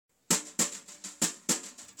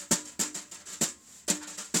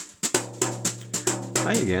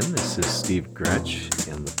Hi again, this is Steve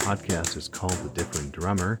Gretsch, and the podcast is called The Different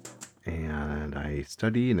Drummer. And I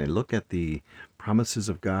study and I look at the promises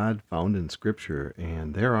of God found in Scripture,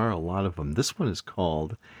 and there are a lot of them. This one is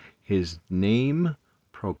called His Name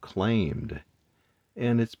Proclaimed,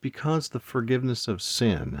 and it's because the forgiveness of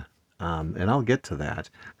sin. And I'll get to that.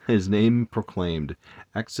 His name proclaimed.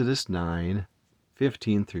 Exodus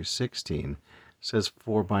 9:15 through 16 says,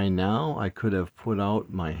 "For by now I could have put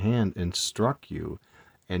out my hand and struck you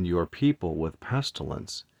and your people with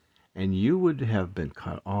pestilence, and you would have been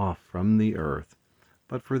cut off from the earth.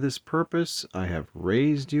 But for this purpose I have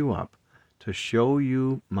raised you up, to show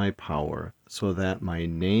you my power, so that my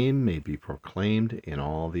name may be proclaimed in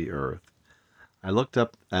all the earth." I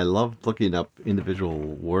love looking up individual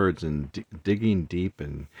words and digging deep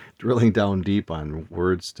and drilling down deep on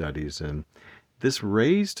word studies. And this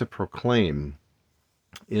raise to proclaim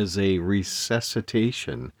is a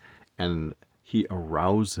resuscitation, and he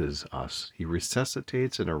arouses us. He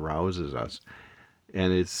resuscitates and arouses us.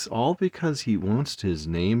 And it's all because he wants his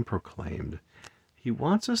name proclaimed. He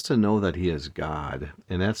wants us to know that he is God,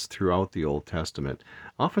 and that's throughout the Old Testament.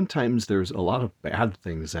 Oftentimes there's a lot of bad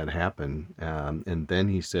things that happen, and then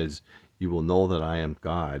he says, "You will know that I am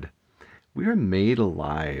God." We are made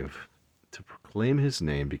alive to proclaim his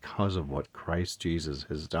name because of what Christ Jesus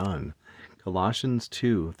has done. Colossians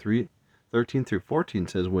 2:13 through 14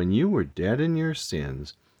 says, "When you were dead in your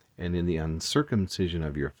sins and in the uncircumcision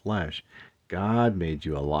of your flesh, God made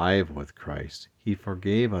you alive with Christ. He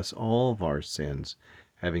forgave us all of our sins,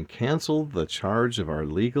 having canceled the charge of our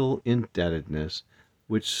legal indebtedness,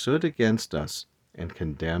 which stood against us and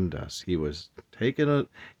condemned us. He has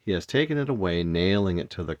taken it away, nailing it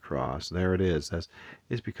to the cross." There it is.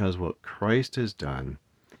 It's because what Christ has done.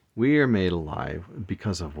 We are made alive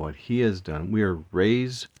because of what he has done. We are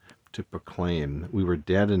raised to proclaim. We were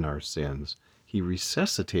dead in our sins. He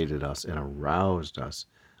resuscitated us and aroused us.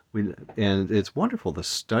 And it's wonderful to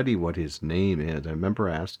study what his name is. I remember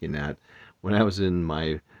asking that when I was in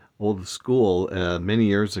my old school many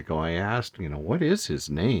years ago. I asked, what is his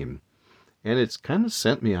name? And it's kind of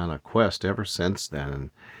sent me on a quest ever since then. And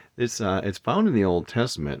it's found in the Old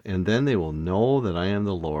Testament. "And then they will know that I am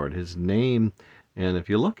the Lord." His name, and if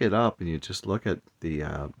you look it up and you just look at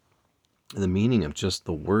the meaning of just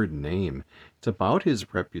the word name, it's about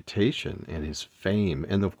his reputation and his fame.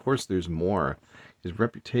 And of course, there's more. His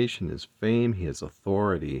reputation, his fame, his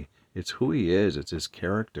authority. It's who he is. It's his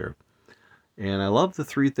character. And I love the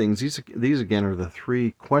three things. These again are the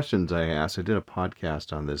three questions I asked. I did a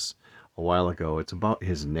podcast on this a while ago. It's about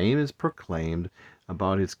his name is proclaimed,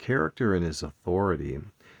 about his character and his authority.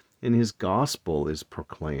 And his gospel is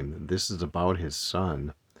proclaimed. This is about his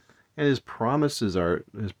son. And his promises.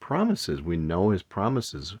 We know his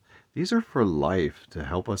promises. These are for life, to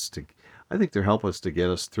help us to, I think they help us to get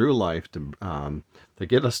us through life, to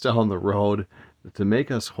get us down the road, to make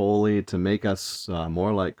us holy, to make us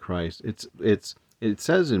more like Christ. It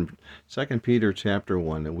says in 2 Peter chapter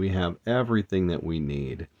 1 that we have everything that we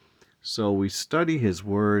need. So we study his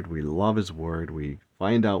word, we love his word, we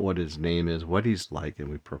find out what his name is, what he's like, and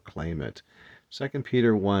we proclaim it. 2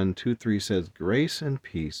 Peter 1:2-3 says, "Grace and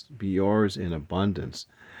peace be yours in abundance,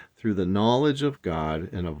 through the knowledge of God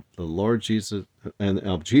and of the Lord Jesus, and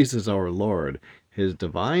of Jesus our Lord. His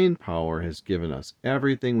divine power has given us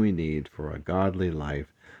everything we need for a godly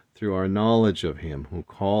life, through our knowledge of him who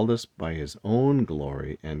called us by his own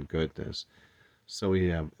glory and goodness." So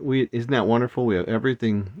isn't that wonderful? We have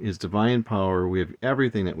everything, his divine power. We have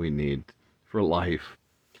everything that we need for life.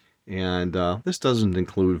 And this doesn't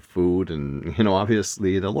include food, and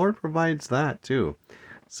obviously the Lord provides that too.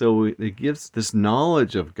 So it gives this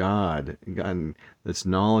knowledge of God and this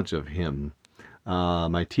knowledge of him.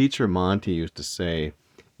 My teacher Monty used to say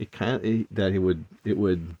that it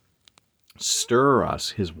would stir us.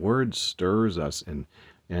 His word stirs us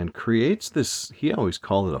and creates this. He always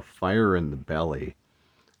called it a fire in the belly.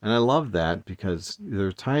 And I love that, because there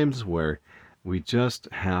are times where we just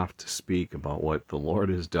have to speak about what the Lord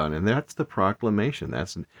has done. And that's the proclamation.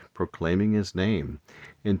 That's proclaiming his name.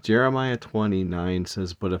 And Jeremiah 29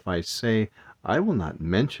 says, "But if I say, I will not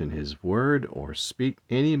mention his word or speak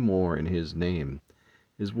any more in his name,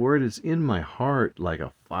 his word is in my heart like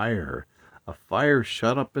a fire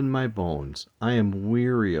shut up in my bones. I am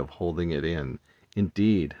weary of holding it in.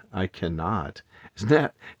 Indeed, I cannot."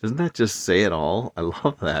 Doesn't that just say it all? I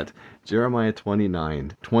love that. Jeremiah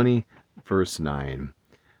 29:20, verse 9.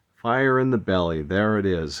 Fire in the belly. There it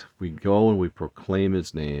is. We go and we proclaim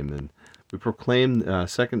his name. And we proclaim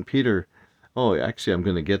 2 Peter. Oh, actually, I'm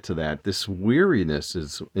going to get to that. This weariness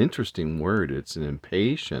is an interesting word. It's an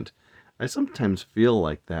impatient. I sometimes feel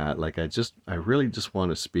like that. Like I really just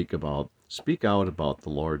want to speak out about the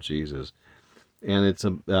Lord Jesus. And it's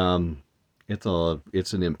an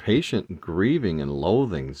impatient grieving and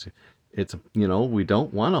loathings. We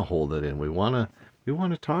don't want to hold it in. We want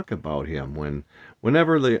to talk about him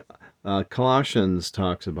whenever the Colossians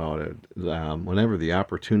talks about it. Whenever the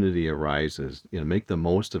opportunity arises, make the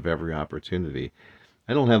most of every opportunity.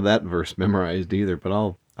 I don't have that verse memorized either, but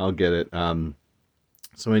I'll get it.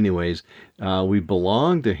 So, anyways, we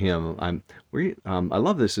belong to Him. I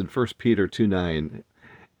love this in 1 Peter 2:9,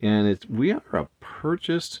 and we are a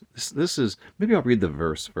purchased. This is, maybe I'll read the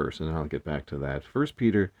verse first, and then I'll get back to that. 1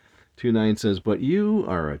 Peter 2:9 says, "But you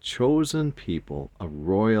are a chosen people, a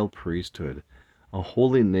royal priesthood, a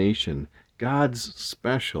holy nation, God's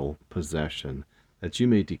special possession, that you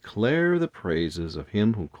may declare the praises of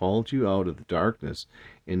Him who called you out of the darkness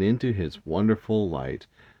and into His wonderful light."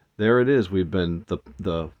 There it is. We've been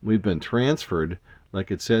transferred,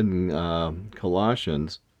 like it said in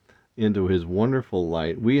Colossians, into His wonderful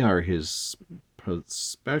light. We are His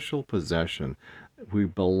special possession. We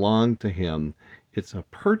belong to Him.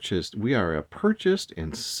 We are a purchased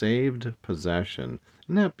and saved possession.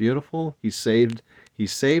 Isn't that beautiful? He saved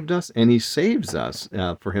us, and He saves us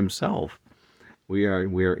for Himself. We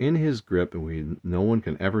are in His grip, and no one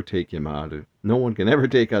can ever take no one can ever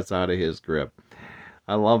take us out of His grip.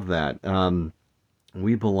 I love that.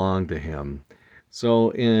 We belong to Him. So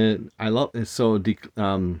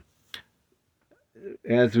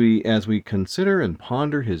as we consider and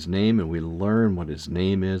ponder His name, and we learn what His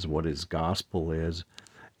name is, what His gospel is,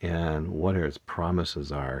 and what His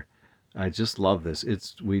promises are, I just love this.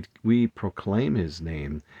 We proclaim His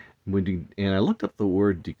name. And I looked up the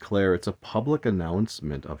word declare. It's a public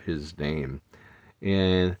announcement of His name.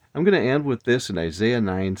 And I'm going to end with this in Isaiah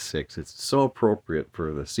 9:6. It's so appropriate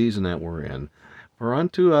for the season that we're in. For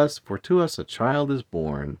to us a child is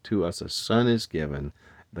born, to us a son is given.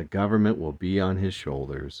 The government will be on His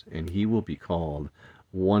shoulders, and He will be called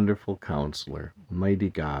Wonderful Counselor,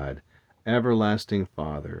 Mighty God, Everlasting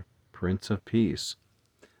Father, Prince of Peace.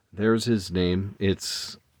 There's His name.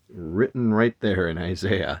 It's written right there in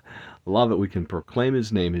Isaiah. Love it. We can proclaim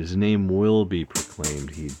His name. His name will be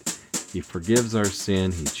proclaimed. He forgives our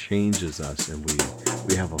sin. He changes us, and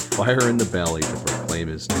we have a fire in the belly to proclaim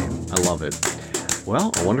His name. I love it.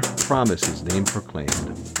 Well, a wonderful promise, His name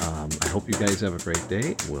proclaimed. I hope you guys have a great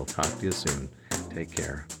day. We'll talk to you soon. Take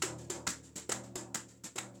care.